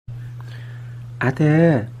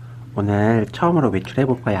아들, 오늘 처음으로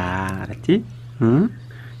외출해볼 거야. 알았지? 응?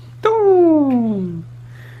 똥!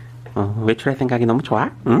 외출할 생각이 너무 좋아?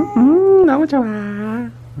 응? 너무 좋아.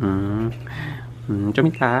 좀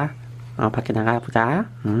이따 밖에 나가보자.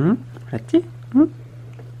 응? 알았지? 응?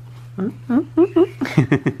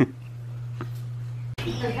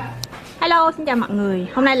 Hello, xin chào mọi người.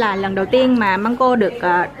 Hôm nay là lần đầu tiên mà Mang cô được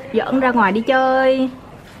dẫn ra ngoài đi chơi.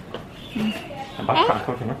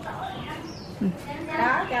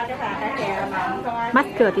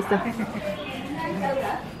 마스크 어디 있어?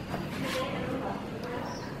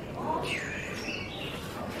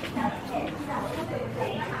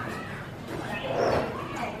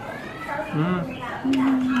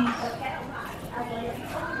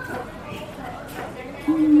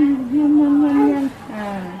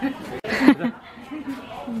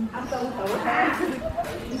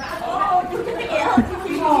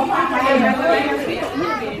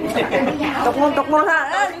 Độc ngôn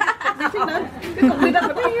hả? Cái cục đi đâu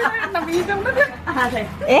mà thấy nằm yên trong đó chứ.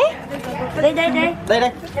 Ê, đây. Nhanh.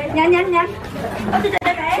 Đây.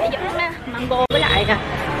 Mang cô với lại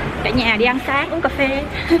cả nhà đi ăn sáng uống cà phê.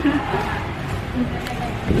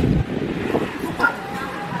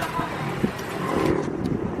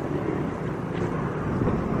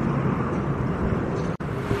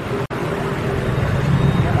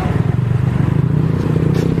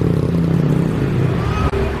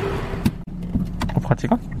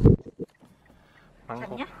 찍어?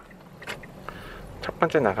 망고. 첫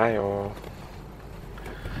번째 나가요.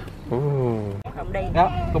 오.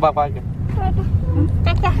 야, 또 봐봐 이제.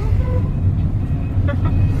 짜짜.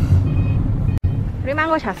 우리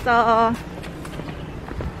망고 잤어.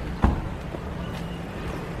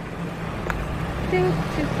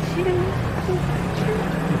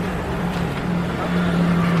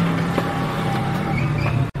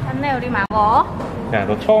 잤네 우리 망고. 야,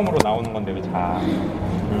 너 처음으로 나오는 건데 왜 자?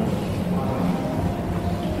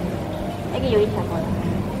 애기 여기 잘 거야.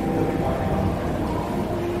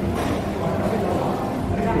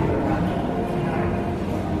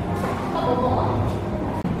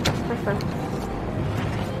 됐어.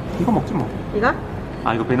 이거 먹지 뭐. 이거?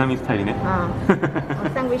 아, 이거 베나미 스타일이네.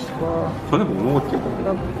 샌드위치 뭐. 전에 뭐 먹었지?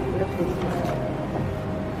 이거 이렇게 있어.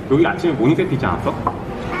 여기 아침에 모닝 세트 있지 않았어?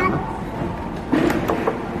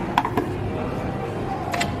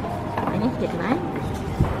 됐나?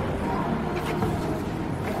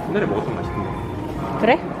 옛날에 먹었던 맛있던데.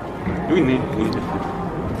 그래? 여기 있네. 모닝 세트.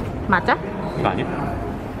 맞아? 이거 아니야?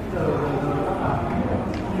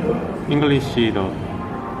 English the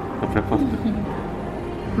breakfast.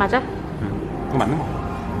 맞아? 응. 이거 맞는 거.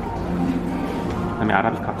 그다음에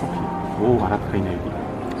아라비카 커피. 오, 아라비카 있네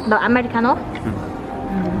여기. 너 아메리카노? 응.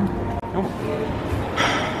 이거 먹자.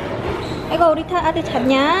 이거 우리 아들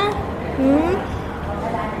잤냐?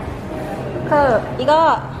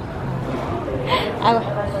 이거 아이고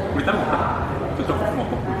우리 따로 먹자. 저쪽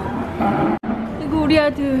먹고. 이거 우리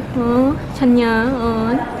아들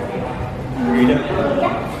잤냐?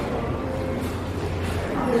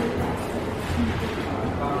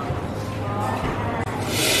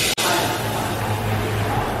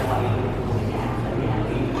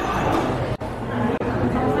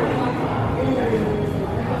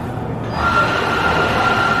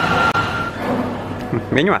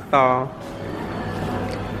 메뉴 왔어.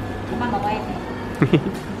 엄마 먹어야지.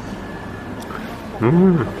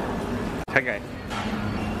 자기가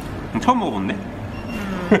처음 먹어본데?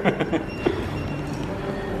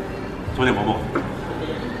 전에 뭐 먹어?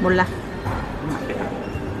 몰라.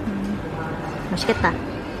 맛있겠다.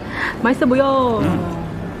 맛있어 보여.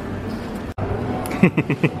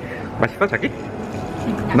 맛있어 자기?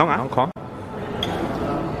 넌아? 넌커?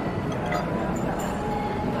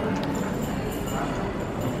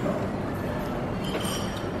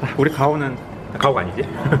 우리 가오는 가오가 아니지?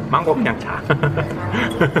 망고 그냥 자.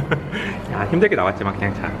 야, 힘들게 나왔지만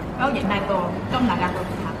그냥 자. vậy này cô trong là gà cô thật.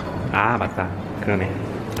 아 맞다. 그러네.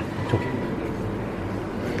 저기.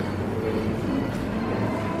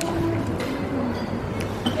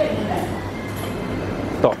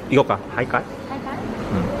 또 이거가 하이까?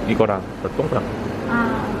 응. 이거랑 또 동그랗고.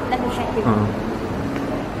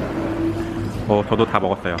 저도 다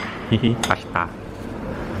먹었어요. 히히 맛있다.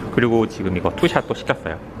 그리고 지금 이거 투샷 또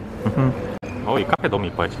시켰어요. 이 카페 너무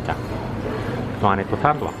이뻐요 진짜. 또 안에 또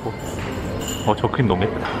사람도 많고. 저 그림 너무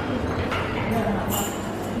예쁘다.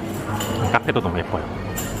 카페도 너무 예뻐요.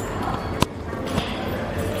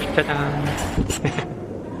 짜잔.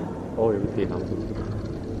 여기 되게 나무.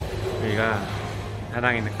 여기가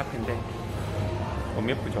다낭에 있는 카페인데 너무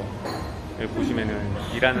예쁘죠. 여기 보시면은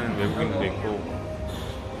일하는 외국인들도 있고.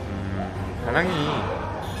 다낭이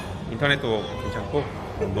인터넷도 괜찮고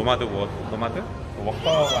노마드 워커가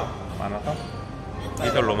많아서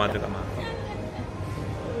디지털 노마드가 많아서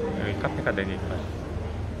여기 카페가 되게 이뻐요.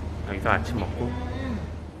 여기서 아침 먹고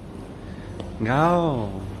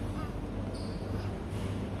가오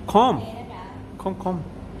컴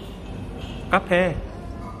카페.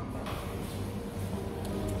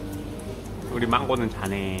 우리 망고는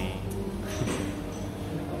자네.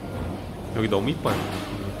 여기 너무 이뻐요.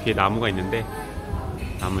 뒤에 나무가 있는데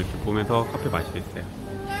나무 이렇게 보면서 커피 마실 수 있어요.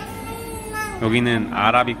 여기는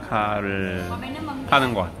아라비카를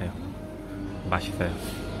파는 것 같아요. 맛있어요.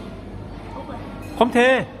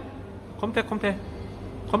 컴태.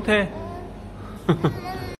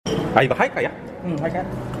 아, 이거 하이카야? 응, 하이카.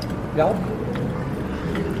 gấu.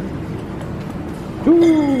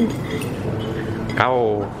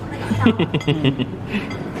 가오.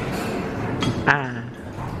 아,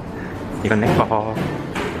 이건 내 거.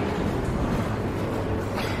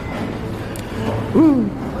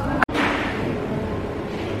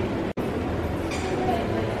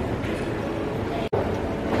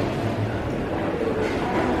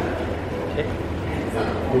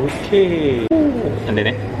 오케이. 안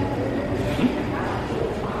되네. 응?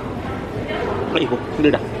 아이고,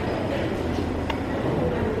 힘들다.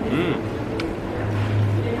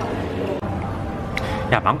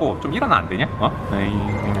 야, 망고 좀 일어나 안 되냐? 어?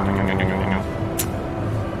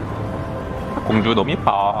 공주 너무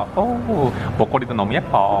예뻐. 오, 목걸이도 너무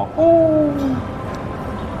예뻐. 오.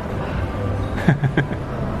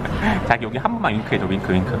 자기 여기 한 번만 윙크해줘.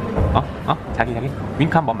 윙크. 어? 자기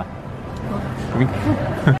윙크 한 번만. 윙크.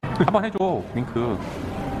 한번 해줘. 윙크.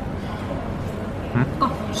 응?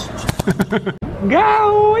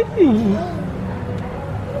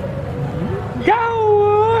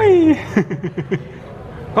 가오이.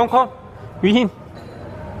 컴 위힌.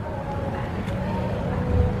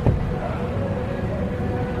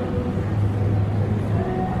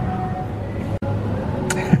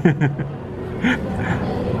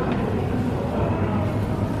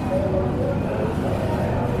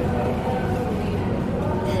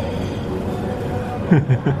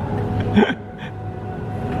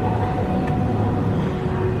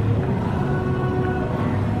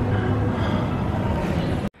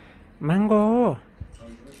 망고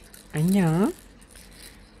안녕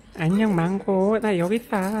망고 나 여기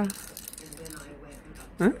있어.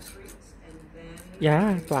 응?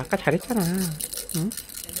 야, 너 아까 잘했잖아. 응?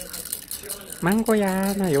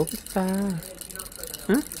 망고야, 나 여기 있어. 응?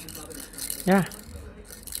 야,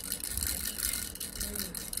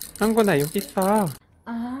 망고 나 여기 있어.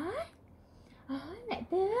 Mẹ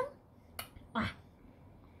Tướng.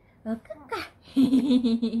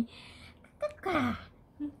 Cất cả.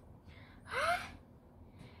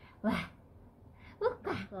 Wow,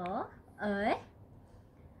 cả có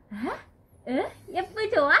예쁘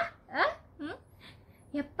좋아? 응?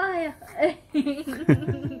 예뻐요.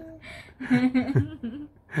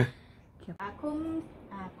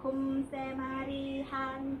 곰 세 마리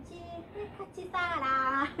한 집에 같이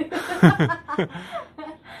살아.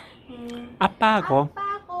 아빠 곰,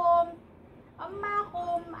 엄마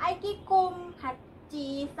곰, 아기 곰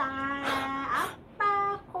같이 살아.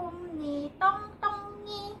 아빠 곰이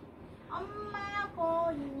똥똥이, 엄마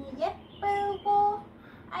곰이 예쁘고,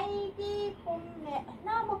 아기 곰네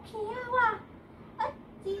너무 귀여워.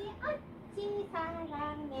 어찌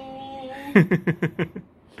사랑해.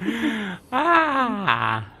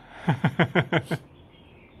 아.